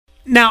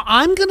Now,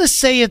 I'm going to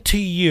say it to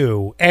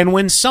you, and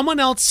when someone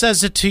else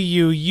says it to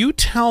you, you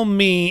tell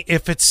me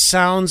if it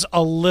sounds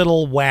a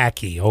little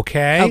wacky,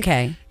 okay?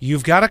 Okay.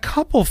 You've got a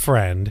couple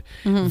friend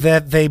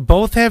that they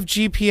both have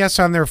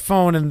GPS on their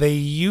phone, and they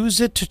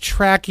use it to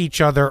track each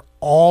other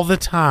all the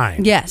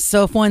time. Yes.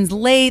 So if one's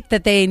late,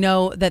 that they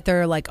know that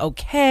they're like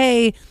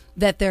okay,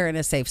 that they're in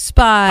a safe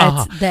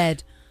spot,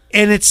 that...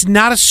 And it's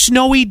not a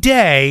snowy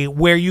day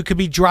where you could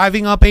be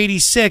driving up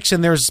 86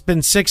 and there's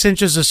been 6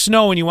 inches of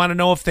snow and you want to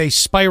know if they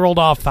spiraled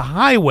off the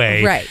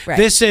highway. Right.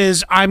 This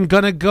is, I'm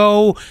going to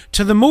go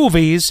to the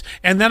movies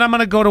and then I'm going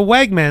to go to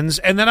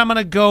Wegmans and then I'm going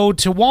to go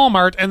to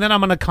Walmart and then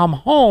I'm going to come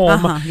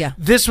home. Yeah.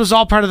 This was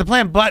all part of the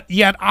plan. But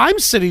yet I'm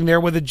sitting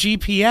there with a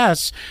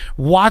GPS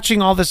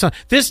watching all this.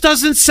 This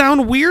doesn't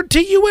sound weird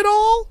to you at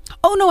all?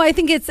 Oh, no, I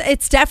think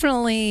it's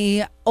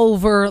definitely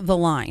over the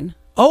line.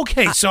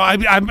 Okay, so I'm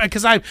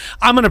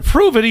going to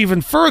prove it even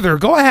further.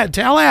 Go ahead,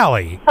 tell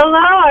Allie. Hello,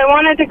 I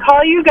wanted to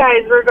call you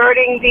guys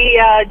regarding the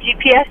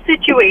GPS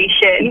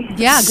situation.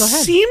 Yeah, go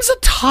ahead. Seems a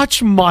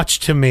touch much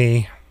to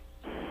me.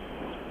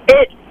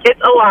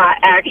 It's a lot,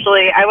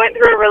 actually. I went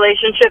through a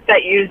relationship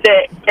that used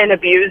it and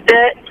abused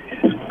it.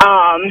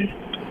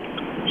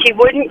 He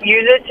wouldn't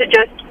use it to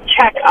just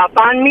check up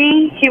on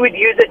me. He would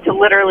use it to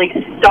literally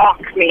stalk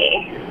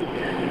me.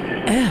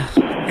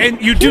 And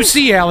you do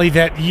see, Allie,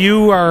 that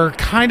you are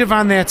kind of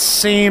on that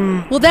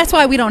same... Well, that's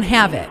why we don't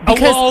have it.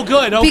 Because,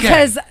 good, okay.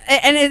 Because,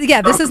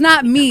 this is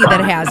not me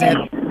that has it.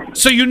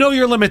 So you know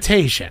your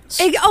limitations.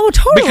 Totally.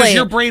 Because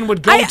your brain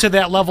would go to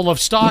that level of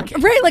stalking.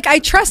 Right, like I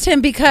trust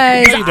him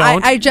because No, you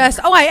don't. I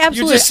absolutely...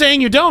 You're just saying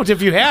you don't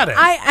if you had it.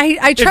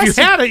 I trust If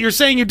you had it, you're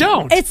saying you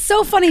don't. It's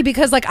so funny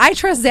because like I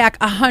trust Zach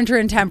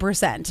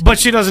 110%. But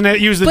she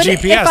doesn't use the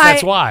GPS,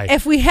 that's why.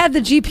 If we had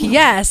the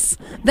GPS,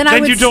 then I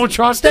would... you don't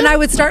trust Then it? I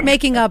would start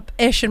making up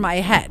ish in my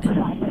head.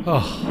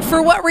 Oh.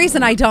 For what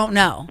reason, I don't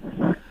know.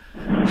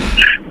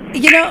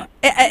 You know,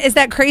 is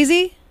that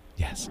crazy?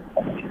 Yes.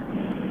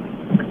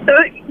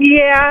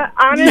 Yeah,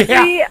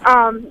 honestly,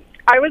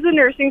 I was a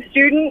nursing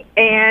student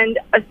and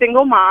a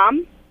single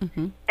mom,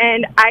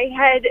 and I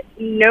had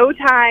no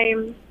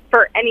time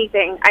for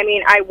anything. I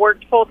mean, I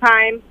worked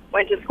full-time,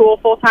 went to school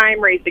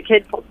full-time, raised a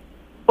kid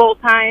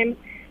full-time,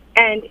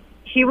 and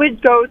he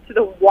would go to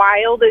the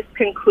wildest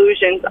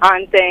conclusions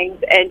on things,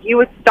 and he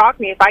would stalk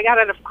me. If I got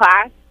out of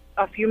class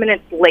a few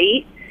minutes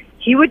late,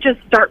 he would just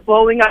start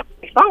blowing up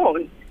my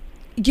phone.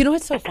 You know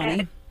what's so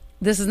funny?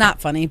 This is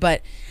not funny,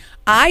 but...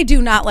 I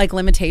do not like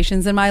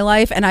limitations in my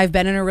life, and I've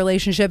been in a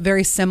relationship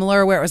very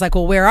similar where it was like,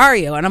 well, where are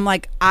you? And I'm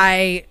like,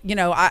 a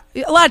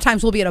lot of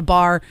times we'll be at a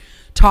bar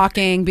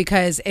talking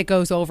because it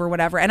goes over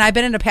whatever. And I've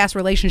been in a past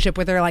relationship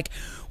where they're like,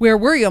 where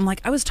were you? I'm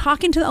like, I was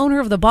talking to the owner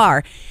of the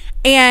bar,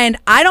 and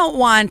I don't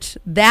want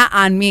that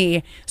on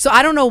me. So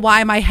I don't know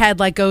why my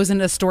head like goes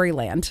into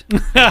storyland.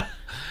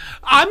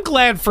 I'm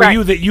glad for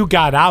you that you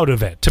got out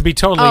of it, to be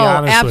totally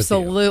honest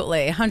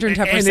absolutely, with you.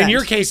 110%. And in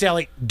your case,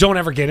 Allie, don't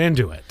ever get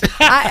into it.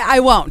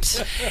 I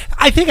won't.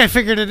 I think I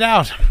figured it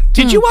out.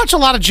 Did you watch a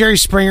lot of Jerry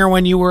Springer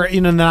when you were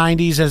in the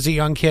 90s as a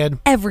young kid?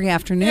 Every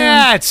afternoon.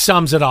 Yeah, it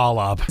sums it all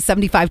up.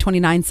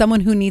 7529,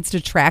 someone who needs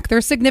to track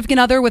their significant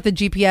other with a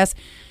GPS,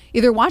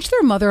 either watch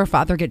their mother or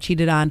father get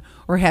cheated on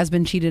or has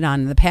been cheated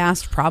on in the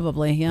past,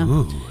 probably, yeah.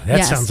 Ooh,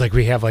 that sounds like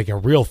we have like a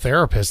real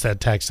therapist that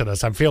texted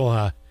us. I'm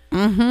feeling...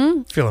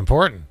 feel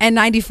important. And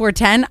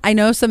 9410, I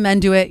know some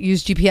men do it,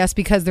 use GPS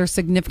because their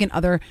significant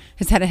other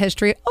has had a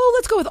history. Oh,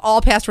 let's go with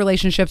all past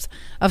relationships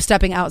of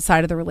stepping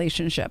outside of the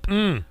relationship.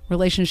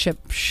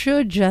 Relationship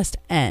should just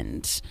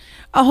end.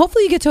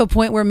 Hopefully you get to a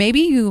point where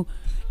maybe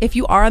if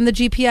you are on the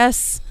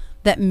GPS,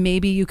 that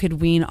maybe you could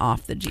wean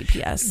off the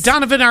GPS.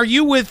 Donovan, are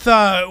you with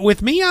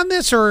me on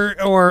this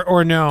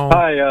or no?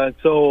 Hi,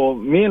 so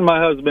me and my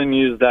husband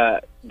use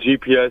that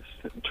GPS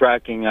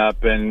tracking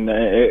app, and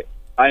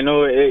I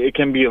know it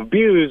can be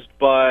abused,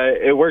 but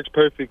it works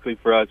perfectly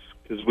for us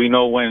because we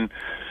know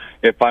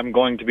if I'm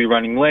going to be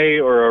running late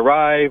or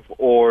arrive,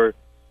 or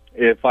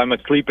if I'm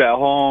asleep at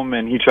home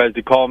and he tries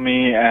to call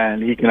me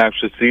and he can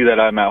actually see that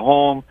I'm at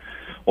home,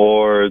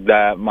 or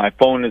that my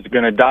phone is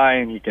going to die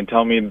and he can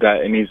tell me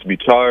that it needs to be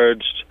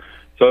charged.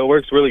 So it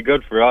works really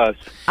good for us.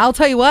 I'll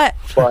tell you what,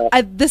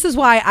 this is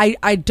why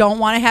I don't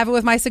want to have it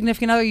with my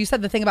significant other. You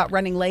said the thing about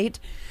running late.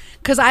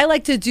 Because I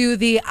like to do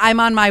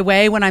I'm on my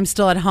way when I'm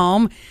still at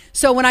home.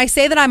 So when I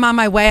say that I'm on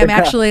my way, I'm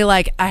actually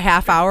like a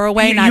half hour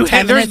away, not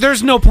 10 minutes.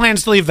 There's no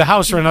plans to leave the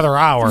house for another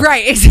hour.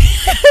 Right.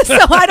 So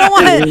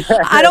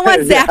I don't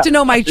want Zach to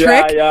know my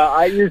trick.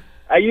 Yeah.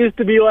 I used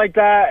to be like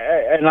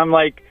that, and I'm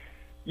like,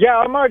 yeah,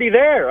 I'm already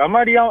there. I'm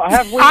already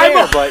halfway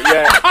there, but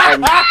yeah,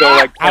 I'm still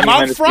like 20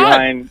 minutes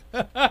behind.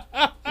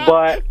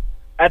 But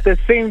at the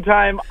same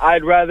time,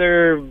 I'd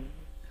rather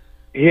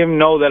him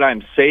know that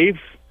I'm safe.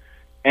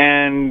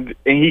 And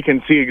he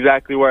can see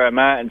exactly where I'm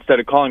at instead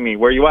of calling me,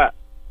 where you at?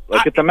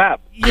 Look at the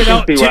map. You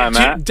know, see where I'm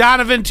at.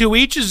 Donovan, to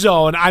each his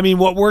own. I mean,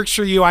 what works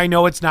for you, I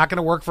know it's not going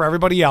to work for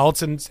everybody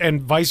else,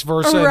 and vice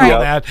versa, Right. and all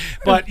that.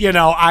 But you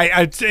know,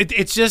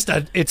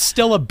 it's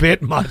still a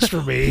bit much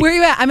for me. Where are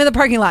you at? I'm in the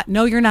parking lot.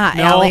 No, you're not,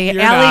 No, Allie.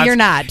 you're Allie, not. you're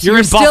not. You're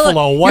in still,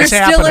 Buffalo. What's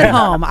you're still happening? at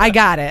home. I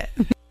got it.